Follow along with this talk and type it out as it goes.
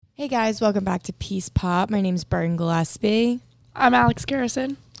Hey guys, welcome back to Peace Pop. My name's Burton Gillespie. I'm Alex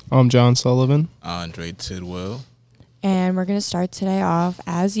Garrison. I'm John Sullivan. Andre Tidwell. And we're going to start today off,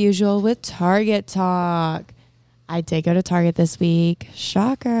 as usual, with Target Talk. I did go to Target this week.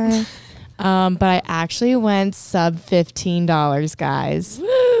 Shocker. But I actually went sub $15, guys.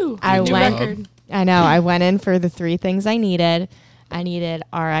 Woo! I know. I went in for the three things I needed. I needed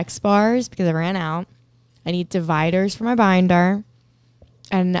RX bars because I ran out. I need dividers for my binder.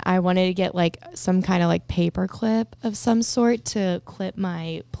 And I wanted to get like some kind of like paper clip of some sort to clip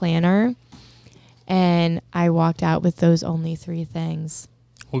my planner. And I walked out with those only three things.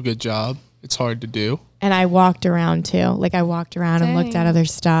 Well, good job. It's hard to do. And I walked around too. Like I walked around and looked at other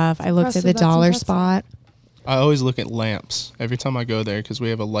stuff. I looked at the dollar spot. I always look at lamps every time I go there because we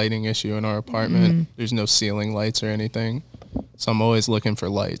have a lighting issue in our apartment. Mm-hmm. There's no ceiling lights or anything. So I'm always looking for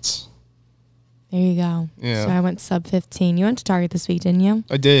lights. There you go. Yeah. So I went sub 15. You went to Target this week, didn't you?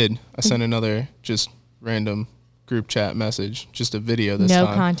 I did. I sent another just random group chat message, just a video this time.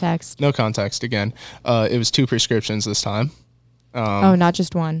 No context. No context again. It was 2 prescriptions this time. Not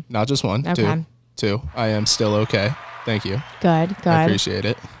just one. Not just one. Okay. Two. I am still okay. Thank you. Good. I appreciate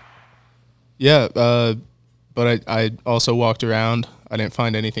it. Yeah, but I also walked around. I didn't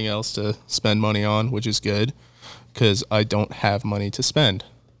find anything else to spend money on, which is good because I don't have money to spend.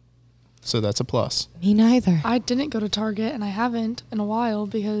 So that's a plus. Me neither. I didn't go to Target, and I haven't in a while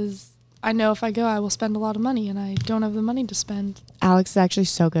because I know if I go, I will spend a lot of money, and I don't have the money to spend. Alex is actually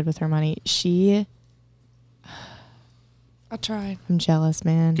so good with her money. I try. I'm jealous,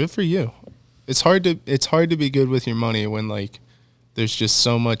 man. Good for you. It's hard to be good with your money when like there's just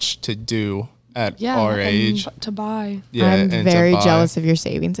so much to do at our age. To buy. Yeah, I'm and very to buy. jealous of your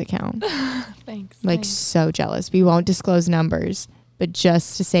savings account. Thanks. Like so jealous. We won't disclose numbers, but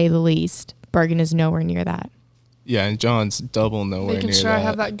just to say the least, Bergen is nowhere near that. Yeah, and John's double nowhere Making near sure that. I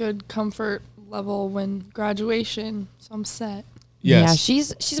have that good comfort level when graduation, so I'm set. Yes. Yeah,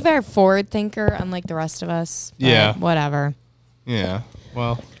 she's a very forward thinker, unlike the rest of us. But Yeah. whatever. Yeah. Well,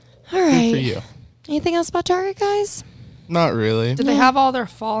 All good right. for you. Anything else about Target, guys? Not really. Did they have all their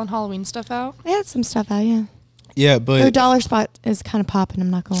fall and Halloween stuff out? They had some stuff out, yeah. Yeah, Their but dollar spot is kind of popping, I'm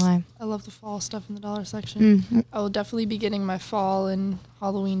not gonna lie. I love the fall stuff in the dollar section. Mm. I will definitely be getting my fall and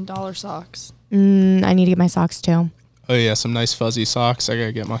Halloween dollar socks. I need to get my socks too. oh yeah, some nice fuzzy socks. I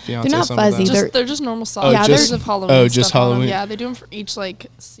gotta get my fiance They're not some fuzzy. of them. They're- They're just normal socks. Oh, Yeah, There's just- of Halloween just stuff on them. Halloween? Yeah, they do them for each like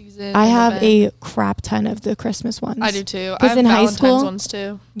season. I and have event. a crap ton of the Christmas ones. I do too. I 'Cause have in high Valentine's school- ones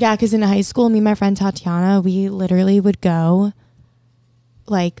too. Yeah, because in high school, me and my friend Tatiana, we literally would go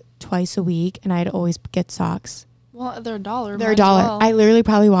like twice a week, and I'd always get socks. Well, they're $1. They're might a as dollar. well. I literally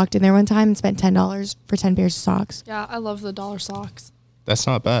probably walked in there one time and spent $10 for 10 pairs of socks. Yeah, I love the dollar socks. That's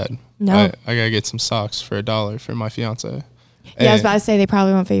not bad. No. I gotta get some socks for $1 for my fiance. Yeah, I was And- about to say they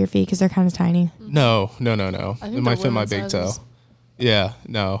probably won't fit your feet because they're kind of tiny. No. I think It they're might fit my women's big toe. sizes. Yeah,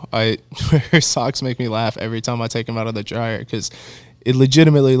 no. Her socks make me laugh every time I take them out of the dryer because it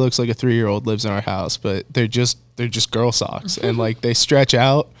legitimately looks like a 3-year-old lives in our house, but they're just girl socks and like they stretch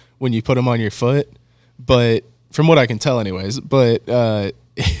out when you put them on your foot. But from what I can tell, anyways, but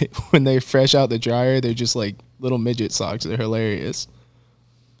when they're fresh out the dryer, they're just like little midget socks. They're hilarious.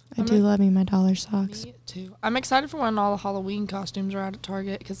 I do love me my dollar socks. Me too. I'm excited for when all the Halloween costumes are out at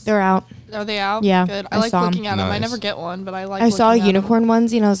Target because They're out. are they out? Yeah, Good. I I like saw 'em. looking at them. I Nice. never get one, but I like. I saw looking at 'em. unicorn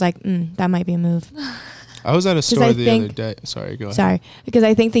ones, and I was like, that might be a move. I was at a store I the think- other day. Sorry, go ahead. Sorry, because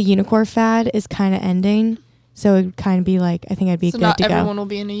I think the unicorn fad is kind of ending, so it would kind of be like I think I'd be So good not to go. everyone will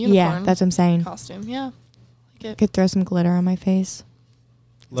be in a unicorn. Yeah, that's what I'm saying. costume. Yeah, like it. Could throw some glitter on my face.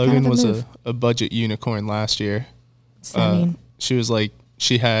 Logan kind of a was move. a budget unicorn last year. Stunning. She was like,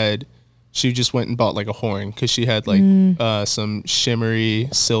 she just went and bought like a horn because she had like some shimmery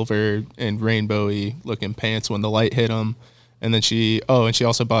silver and rainbowy looking pants when the light hit them. And then she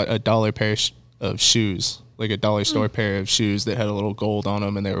also bought a $1 pair of shoes, like a dollar store pair of shoes that had a little gold on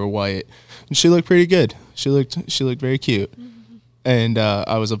them and they were white. And she looked pretty good. She looked very cute. And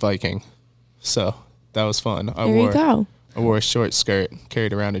I was a Viking. So that was fun. There you go. I wore a short skirt,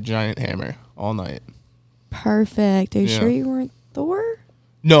 carried around a giant hammer all night. Perfect. Are you Yeah. sure you weren't Thor?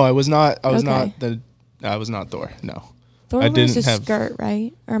 No, I was not. I was Okay. not Thor. No. Thor I wears a didn't have- skirt,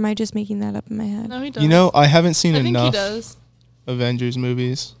 right? Or am I just making that up in my head? No, he does. You know, I haven't seen I think he enough does. Avengers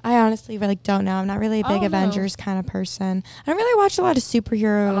movies. I honestly really don't know. I'm not really a I big don't know. Avengers kind of person. I don't really watch a lot of I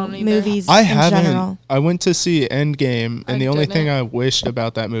superhero don't either. movies I in haven't. general. I went to see Endgame, and I the only didn't. thing I wished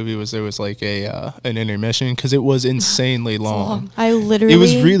about that movie was there was like an intermission because it was insanely long. long. I literally It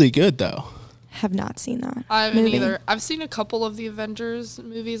was really good though. have not seen that. I haven't movie. either. I've seen a couple of the Avengers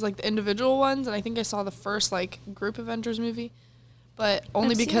movies, like the individual ones, and I think I saw the first like group Avengers movie. But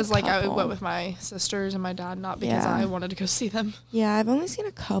only I've seen because a like I couple. went with my sisters and my dad, not because Yeah. I wanted to go see them. Yeah, I've only seen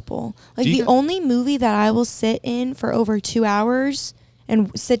a couple. Like Do the you- only movie that I will sit in for over 2 hours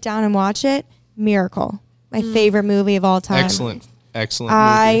and sit down and watch it, Miracle. My favorite movie of all time. Excellent movie.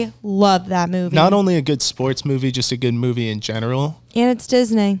 I love that movie. Not only a good sports movie, just a good movie in general. And it's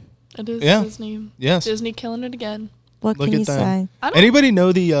Disney. It is Yeah. Disney. Yes. Disney killing it again. What Look can you at that. say? I don't Anybody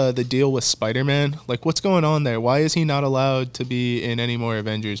know the deal with Spider-Man? Like, what's going on there? Why is he not allowed to be in any more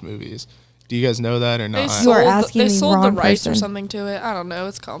Avengers movies? Do you guys know that or They not? You are sold, asking they the sold the wrong rights or person. something to it. I don't know.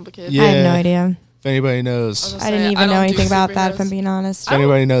 It's complicated. Yeah. I have no idea. If anybody knows, was I didn't say, even I know don't do anything about that, if I'm superheroes. being honest. if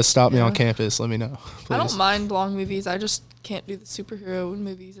anybody knows, stop me on yeah. campus. Let me know, I don't please. mind long movies. I just can't do the superhero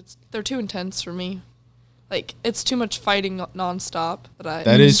movies. They're too intense for me. Like it's too much fighting nonstop that I.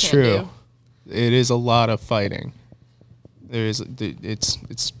 That just is can't true. do. It is a lot of fighting.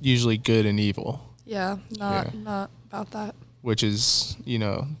 It's usually good and evil, Yeah, not about that. which is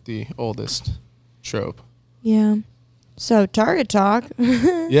the oldest trope. Yeah. So Target talk.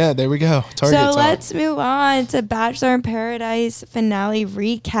 Yeah, there we go. Target So talk. let's move on to Bachelor in Paradise finale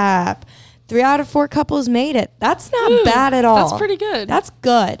recap. 3 out of 4 couples made it. That's not Ooh, bad at all. That's pretty good. That's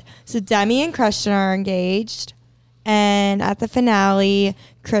good. So Demi and Christian are engaged. And at the finale,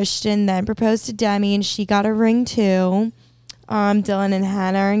 Christian then proposed to Demi and she got a ring too. Dylan and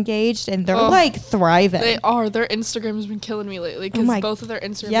Hannah are engaged and they're Oh, like thriving. They are. Their Instagram has been killing me lately because my- both of their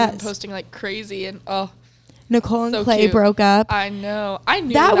Instagrams have yes. been posting like crazy and Nicole and so Clay cute. broke up. I know. I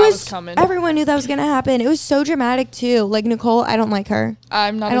knew that that was coming. Everyone knew that was gonna happen. It was so dramatic too. Like Nicole, I don't like her.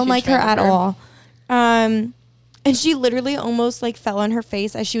 I'm not. I a don't huge like her fan at of all. And she literally almost like fell on her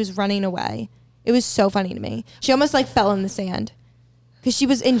face as she was running away. It was so funny to me. She almost like fell in the sand because she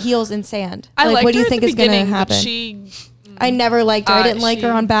was in heels in sand. I like, liked what do her you at think the is gonna beginning, but happen? She. I never liked her. I didn't like her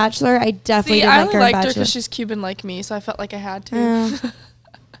she- on Bachelor. I definitely See, didn't I like only her on liked her Bachelor. because she's Cuban like me, so I felt like I had to.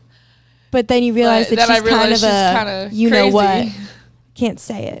 But then you realize But that then I she's kind realized of she's a kinda you know what. crazy. Can't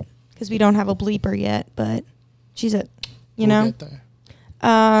say it because we don't have a bleeper yet. But she's a you We'll know. get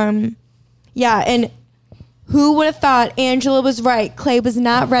there. Yeah, and who would have thought Angela was right? Clay was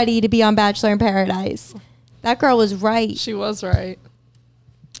not ready to be on Bachelor in Paradise. That girl was right. She was right.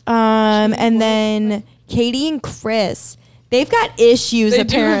 And then Katie and Chris, they've got issues They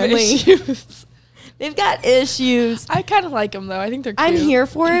apparently. do have issues. They've got issues. I kind of like them though. I think they're. Cute. I'm here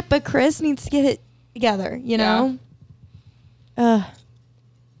for it, but Chris needs to get it together. You know.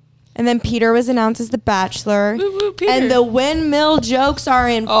 And then Peter was announced as the Bachelor. Woo, woo, Peter. And the windmill jokes are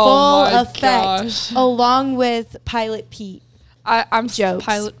in Oh full my effect, gosh. along with Pilot Pete. I'm Jokes.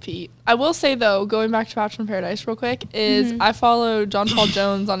 Pilot Pete. I will say though, going back to Bachelor in Paradise real quick, is Mm-hmm. I follow John Paul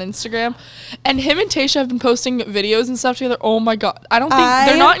Jones on Instagram, and him and Tasha have been posting videos and stuff together. Oh my god! I don't think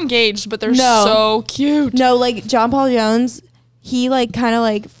they're not engaged, but they're No. so cute. No, like John Paul Jones, he like kind of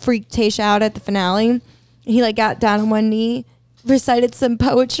like freaked Tasha out at the finale. He like got down on one knee, recited some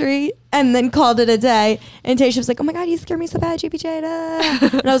poetry, and then called it a day. And Tasha was like, "Oh my god, you scared me so bad, JPJ."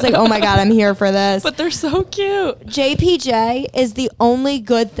 Da. And I was like, "Oh my god, I'm here for this." But they're so cute. JPJ is the only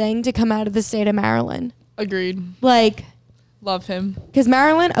good thing to come out of the state of Maryland. Agreed. Like, Love him. because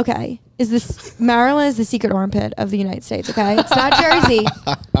Maryland, Maryland is the secret armpit of the United States. Okay, it's not Jersey.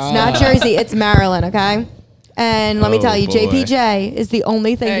 It's not Jersey. It's Maryland. Okay. And let me Oh, tell you, boy. JPJ is the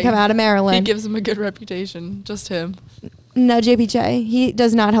only thing to Hey, come out of He Maryland. gives him a good reputation. Just him. No, JPJ. He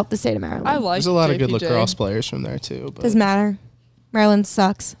does not help the state of Maryland. I like. There's a lot of good JPJ. lacrosse players from there too. But Doesn't matter. Maryland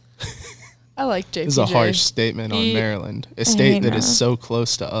sucks. I like JPJ. this is a harsh statement on He- Maryland, a hate state that Maryland. is so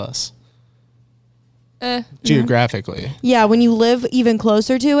close to us Geographically. geographically. Yeah, when you live even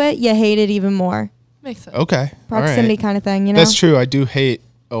closer to it, you hate it even more. Makes sense. Okay, all Proximity right. kind of thing, you know? That's true. I do hate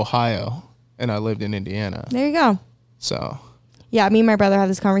Ohio, and I lived in Indiana. There you go. So Yeah, me and my brother have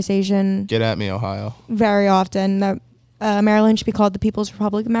this conversation get at me, Ohio. very often that Maryland should be called the People's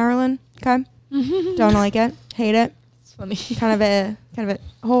Republic of Maryland. Okay? Don't like it. Hate it. It's funny. Kind of a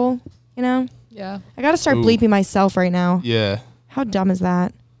hole, you know? Yeah. I got to start Ooh. bleeping myself right now. Yeah. How dumb is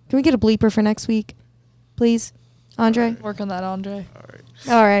that? Can we get a bleeper for next week, please, Andre? Work on that, Andre.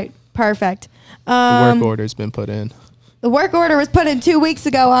 All right, perfect. The work order's been put in. The work order was put in 2 weeks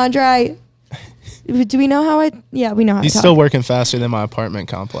ago, Andre. Do we know how I? Yeah, we know how He's I still talk. working faster than my apartment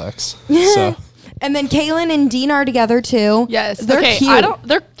complex. So And then Kaylin and Dean are together too. Yes. they're okay. cute.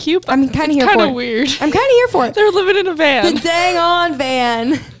 They're cute. But I'm kinda here It's for kind it. of weird. I'm kind of here for it. They're living in a The van. dang on van.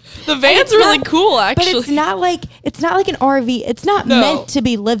 The van's it's really not- cool, But actually. it's not like an RV. It's not No. meant to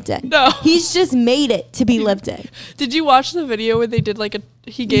be lived in. No. He's just made it to be lived in. Did you watch the video where they did like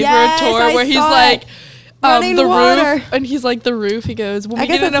he gave Yes, her a tour I where he's saw like it. Running the water. roof and he's like the roof. He goes, when I we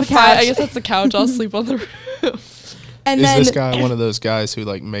guess get in a that's the fight, I couch. guess that's the couch. I'll sleep on the roof. And Is then this guy one of those guys who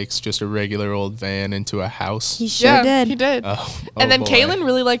like makes just a regular old van into a house? he sure did. He did. Oh And then boy. Kaylin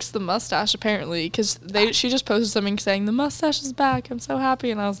really likes the mustache apparently because she just posted something saying the mustache is back. I'm so happy,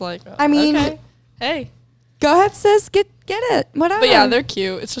 and I was like, oh, I mean, okay. Hey, Go ahead, sis. Get it. Whatever. but yeah, they're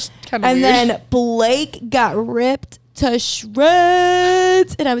cute. It's just kind of And weird. then Blake got ripped to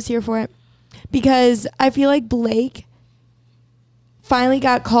shreds, and I was here for it because I feel like Blake finally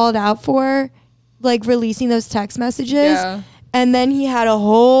got called out for like releasing those text messages, Yeah. and then he had a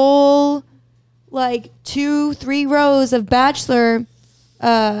whole like 2-3 rows of Bachelor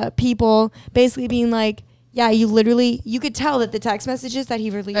people basically being like, yeah, you could tell that the text messages that he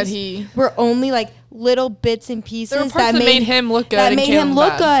released were only like little bits and pieces there were parts that made him look good. that and made Kaylin him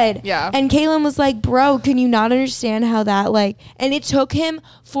look bad. good. Yeah. And Kaylin was like, bro, can you not understand how that like, and it took him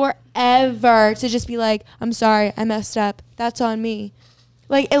forever to just be like, I'm sorry, I messed up. That's on me.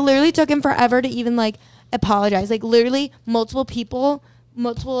 Like, it literally took him forever to even like apologize. Like, literally multiple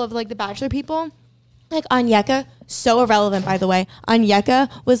of like the Bachelor people, like Anyeka, so irrelevant, by the way. Anyeka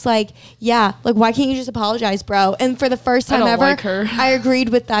was like, yeah, like, why can't you just apologize, bro? And for the first time don't ever, like her. I agreed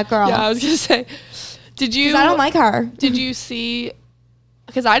with that girl. Yeah, I was gonna say, did you? 'Cause I don't like her. Did you see?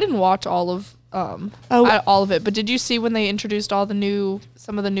 Because I didn't watch all of all of it, but did you see when they introduced some of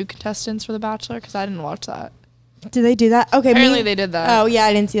the new contestants for The Bachelor? Because I didn't watch that. Did they do that? Okay. Apparently they did that. Oh yeah,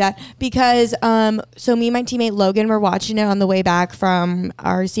 I didn't see that because so me and my teammate Logan were watching it on the way back from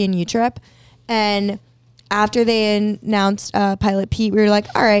our CNU trip, and after they announced Pilot Pete, we were like,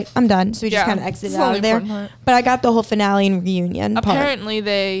 all right, I'm done. So we just Yeah, kind of exited it's the out only of there. important part. But I got the whole finale and reunion part. Apparently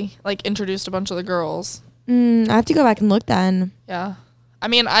they like introduced a bunch of the girls. I have to go back and look then. Yeah, I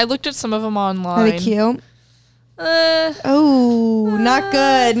mean I looked at some of them online. Are they cute? Uh, Oh, not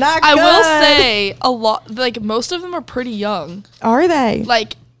good. Not good. I will say a lot. Like most of them are pretty young, Are they?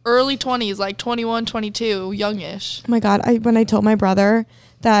 like early 20s, like 21, 22, youngish. Oh my God. When I told my brother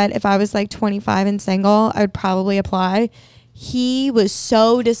that if I was like 25 and single, I would probably apply, he was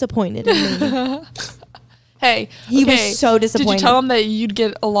so disappointed in me. Hey, He was okay, so disappointed. Did you tell him that you'd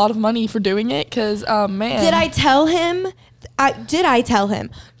get a lot of money for doing it? Because, man. Did I tell him?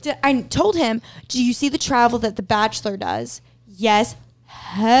 I told him, do you see the travel that The Bachelor does? Yes.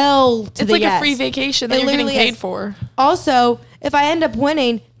 Hell to It's the like yes. a free vacation that It you're getting literally paid is. for. Also, if I end up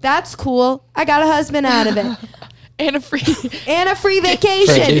winning, that's cool. I got a husband out of it. And a free. And a free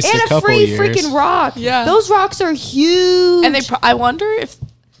vacation. For at least a And a couple free years. freaking rock. Yeah. Those rocks are huge. And I wonder if.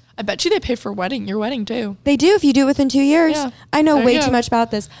 I bet you they pay for your wedding too. They do if you do it within 2 years. Yeah. I know There way you too go. much about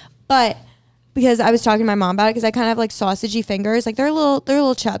this, but because I was talking to my mom about it, because I kind of have like sausagey fingers, like they're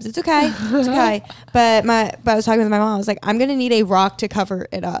little chubs. It's okay, it's okay. But I was talking with my mom. I was like, I'm gonna need a rock to cover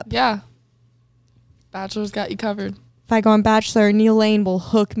it up. Yeah. Bachelor's got you covered. If I go on Bachelor, Neil Lane will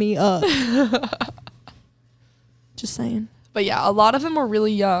hook me up. Just saying. But yeah, a lot of them were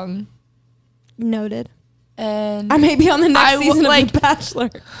really young. Noted. And I may be on the next I w- season like- of The Bachelor.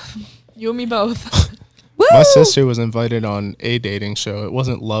 you and me both. Woo! My sister was invited on a dating show. It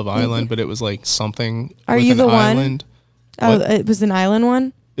wasn't Love Island, but it was like something. Are with you an the one? island. Oh, What? it was an island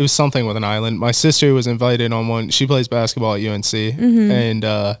one. It was something with an island. My sister was invited on one. She plays basketball at UNC, Mm-hmm.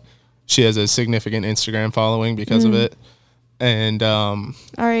 and she has a significant Instagram following because of it. And All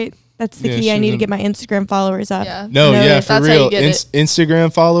right, that's the Yeah, key. she I was need to in- get my Instagram followers up. Yeah. no, No, yeah, for that's how real. you get it.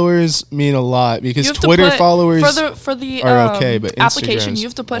 Instagram followers mean a lot because You have to Twitter put- followers. for the are okay, but application, Instagram's you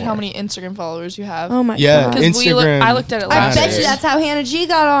have to put how more. many Instagram followers you have. Oh my Yeah, god. Because Instagram I looked at it I last bet matters. you that's how Hannah G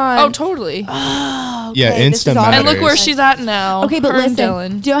got on. Oh, totally. Oh, Yeah, okay, this Insta is awesome. And look where matters. she's at now. Okay, but Her and listen.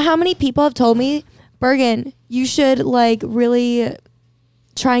 Dylan. Do you know how many people have told me, Bergen, you should like really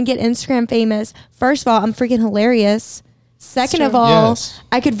try and get Instagram famous? First of all, I'm freaking hilarious. Second true. of all, Yes.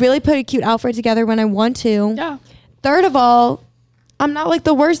 I could really put a cute outfit together when I want to. Yeah. Third of all, I'm not like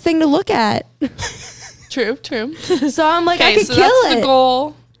the worst thing to look at. True. So I'm like, I Okay, could so kill that's it. the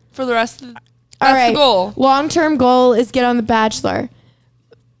goal for the rest of the. That's All right. the goal. Long-term goal is get on The Bachelor.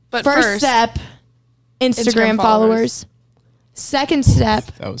 But First step, Instagram followers. Second step,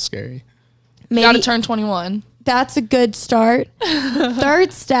 That was scary. you got to maybe turn 21. that's a good start.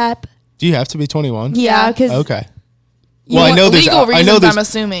 Third step, Do you have to be 21? yeah, Yeah. because Okay. Well, I know there's. legal I reasons, know I'm there's.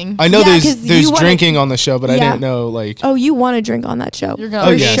 assuming. I know Yeah, there's 'cause there's you wanna- drinking on the show, but I Yeah. didn't know like. oh, you want to drink on that show? You're Oh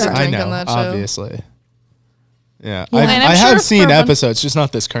gonna yes, sure. I drink know. on that show. Obviously. Yeah, Yeah. And I'm I sure have for seen a bunch- episodes, just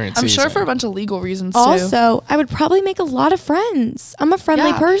not this current I'm season. sure for a bunch of legal reasons too. Also, I would probably make a lot of friends. I'm a friendly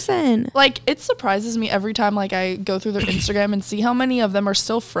Yeah. person. Like it surprises me every time like I go through their Instagram and see how many of them are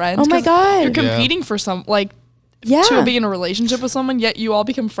still friends. Oh my 'cause God. You're Yeah. competing for some like to be in a relationship with someone, yet you all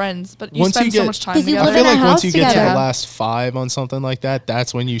become friends, but you spend so much time 'cause you together. live I feel in a like once house you get to together. the last 5 on something like that,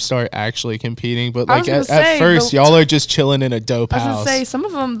 that's when you start actually competing. But I like was at gonna say, first, the- y'all are just chilling in a dope I was house. gonna say some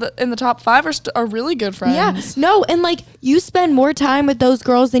of them in the top 5 are really good friends. Yeah. No, and like you spend more time with those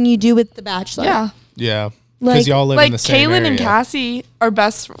girls than you do with the Bachelor. Yeah. Yeah, Like- because y'all live in Like the same Kaylin area. and Cassie are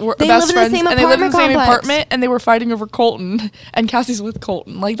best They live in the friends, same and they live in the same apartment complex. apartment, and they were fighting over Colton, and Cassie's with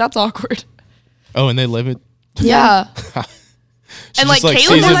Colton. Like that's awkward. Oh, and they live it. Yeah. She And, just, like, Kaylin sees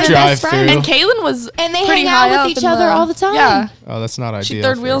was us my drive best friend. through. And Kaylin was And they pretty hang high out up with each in other all the time. Yeah. Oh, that's not ideal. She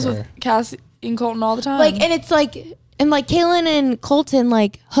third for wheels her. with Cassie and Colton all the time. Like, and it's like, and like Kaylin and Colton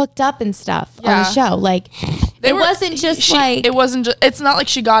like hooked up and stuff on Yeah. the show. Like, it wasn't just like it wasn't just. It's not like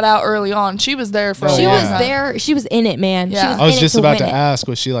she got out early on. She was there for. Oh, a she long was yeah. time. there. She was in it, man. Yeah. She I was in just it about to win it. ask,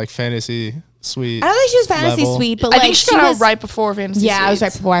 was she like fantasy suite? I don't think she was fantasy level? suite, but I like think she got was out right before Fantasy Yeah, it was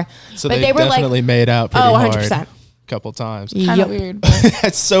right Suites. before. So but they, they were like, definitely made out pretty oh, hard 100%. a couple times. Kind Yep. of weird. but-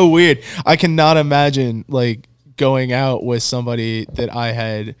 That's so weird. I cannot imagine like going out with somebody that I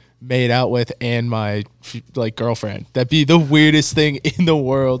had made out with and my like girlfriend. That'd be the weirdest thing in the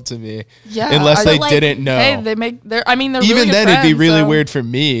world to me. Yeah, Unless I- they But, like, didn't know. Hey, they make. They're. I mean, they're Even really good then, it'd be friends, really so- weird for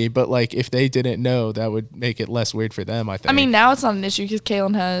me. But like, if they didn't know, that would make it less weird for them. I think. I mean, now it's not an issue because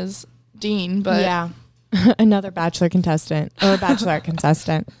Kaylin has Dean, but yeah, another Bachelor contestant or Bachelorette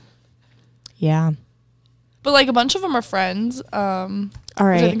contestant. Yeah. but like a bunch of them are friends. All Which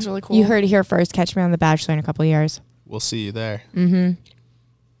right. I think's really cool. You heard it here first. Catch me on The Bachelor in a couple of years. we'll see you there. Mm-hmm.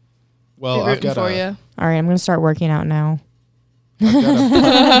 Well, Be I've rooting got for a, you. All right, I'm gonna start working out now. I've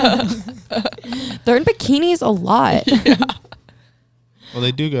got They're in bikinis a lot. well,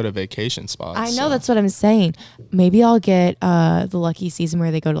 they do go to vacation spots. I know so. that's what I'm saying. Maybe I'll get the lucky season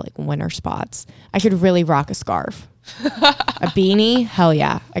where they go to like winter spots. I could really rock a scarf, a beanie. Hell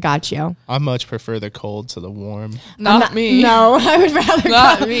yeah, I got you. I much prefer the cold to the warm. Not me. No, I would rather.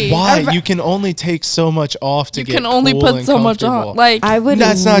 Not me. Why? You can only take so much off to You get can only cool put and so much comfortable. on. Like I would.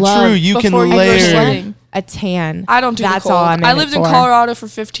 That's not love true. You can before you go layer. sweating. a tan. I don't do That's the cold. all I'm. I in lived it in for. Colorado for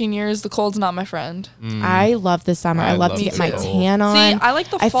 15 years. The cold's not my friend. I love the summer. I I love love to get the my cold. tan on. See, I like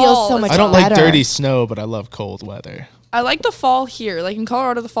the I fall. feel so as much I don't well. like better. dirty snow, but I love cold weather. I like the fall here. Like in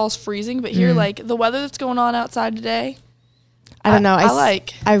Colorado, the fall's freezing, but here, like the weather that's going on outside today. I don't know. I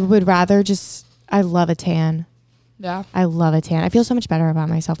like. I would rather just. I love a tan. Yeah, I love a tan. I feel so much better about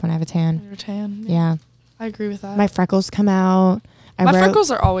myself when I have a tan. you're tan. Yeah, I agree with that. my freckles come out. My freckles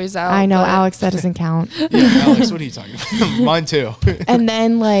are always out. I know, but Alex. That doesn't count. Yeah, Alex, what are you talking about? Mine too. And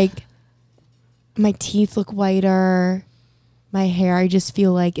then like, my teeth look whiter. My hair, I just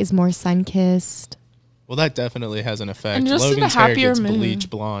feel like, is more sun kissed. Well, that definitely has an effect. And just in a Logan's hair happier gets mood. bleach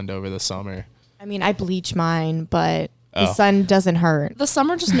blonde over the summer. I mean, I bleach mine, but the Oh. sun doesn't hurt. The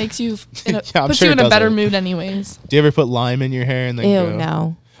summer just makes you in a, Yeah, I'm puts sure you it in a better doesn't. mood, anyways. Do you ever put lime in your hair and then Ew, go?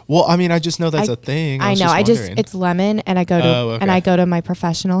 no. Well, I mean, I just know that's I- a thing. I was know. wondering. It's lemon, and I go to Oh, okay. and I go to my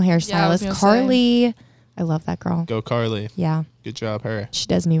professional Yeah, I was hairstylist, gonna say. Carly. I love that girl. Go Carly. Yeah, Good job, her. she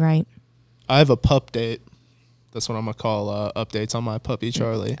does me right. I have a pup date. That's what I'm gonna call updates on my puppy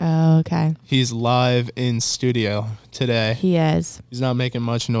Charlie. Oh, okay. He's live in studio today. He is. He's not making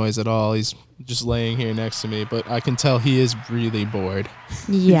much noise at all. He's just laying here next to me, but I can tell he is really bored.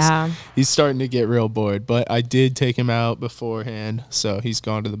 Yeah. He's starting to get real bored, but I did take him out beforehand, so he's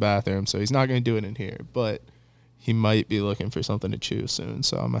gone to the bathroom, so he's not going to do it in here, but he might be looking for something to chew soon,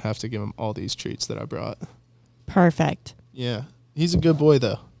 so I'm going to have to give him all these treats that I brought. Perfect. Yeah. He's a good boy,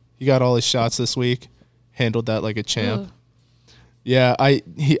 though. He got all his shots this week, handled that like a champ. Ugh. Yeah, I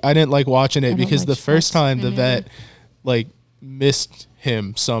didn't like watching I it don't because like the first shots. time Me the neither. vet like missed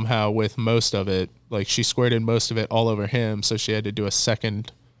him somehow with most of it. Like she squirted most of it all over him, so she had to do a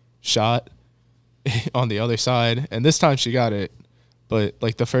second shot on the other side. And this time she got it, but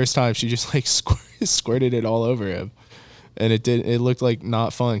like the first time she just like squirted it all over him, and it looked like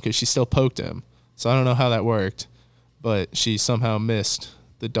not fun because she still poked him. So I don't know how that worked, but she somehow missed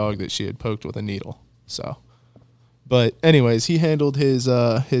the dog that she had poked with a needle. So. But anyways, he handled his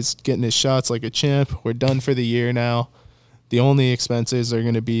getting his shots like a champ. We're done for the year now. The only expenses are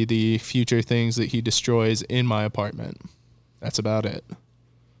going to be the future things that he destroys in my apartment. That's about it.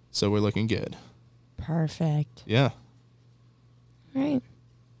 So we're looking good. Perfect. Yeah. All right.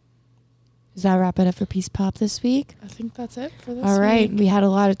 Does that wrap it up for Peace Pop this week? I think that's it for this. All right. week. We had a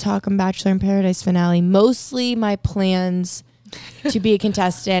lot of talk on Bachelor in Paradise finale. Mostly my plans to be a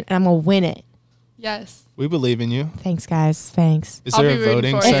contestant, and I'm going to win it. Yes. We believe in you. Thanks, guys. Thanks. Is I'll there a be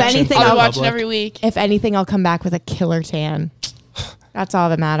rooting voting for section? it. If anything, for the I'll be I'll watching public? every week. If anything, I'll come back with a killer tan. That's all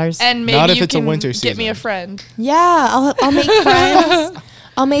that matters. And maybe Not if you it's a can winter get me season. a friend. yeah, I'll make friends.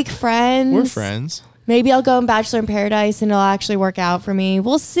 I'll make friends. We're friends. Maybe I'll go in Bachelor in Paradise and it'll actually work out for me.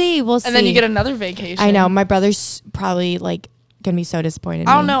 We'll see. We'll see. And then you get another vacation. I know. My brother's probably like gonna be so disappointed.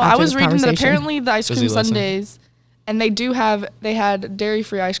 I don't know. I was reading that apparently the ice cream sundaes, and they had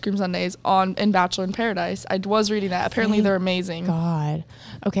dairy-free ice cream sundaes in Bachelor in Paradise. I was reading that. Apparently they're amazing. God.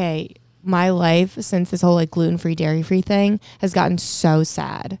 Okay. My life since this whole like gluten-free, dairy-free thing has gotten so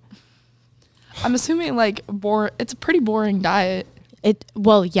sad. I'm assuming like it's a pretty boring diet.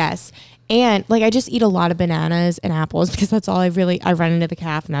 Well, yes. And like I just eat a lot of bananas and apples because that's all I run into the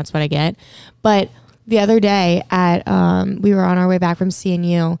calf and that's what I get. But the other day we were on our way back from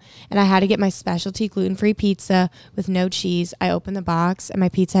CNU and I had to get my specialty gluten-free pizza with no cheese. I opened the box and my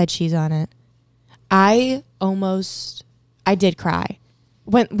pizza had cheese on it. I did cry.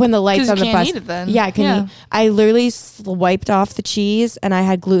 When the lights on the bus. Eat it then. Yeah, I couldn't eat. I literally wiped off the cheese and I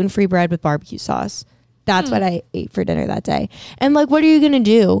had gluten-free bread with barbecue sauce. That's what I ate for dinner that day. And like, what are you gonna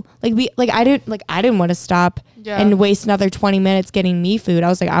do? I didn't want to stop and waste another 20 minutes getting me food. I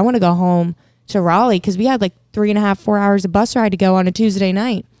was like, I want to go home to Raleigh because we had like 3.5, 4 hours of bus ride to go on a Tuesday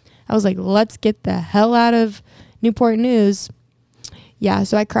night. I was like, let's get the hell out of Newport News. Yeah,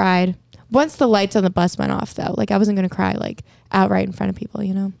 so I cried. Once the lights on the bus went off though, like I wasn't gonna cry like outright in front of people,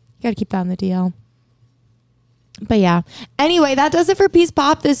 you know? You gotta keep that on the DL. But yeah. Anyway, that does it for Peace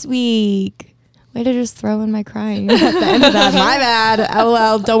Pop this week. Way to just throw in my crying at the end of that. My bad.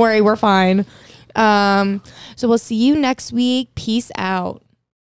 LOL. Don't worry. We're fine. So we'll see you next week. Peace out.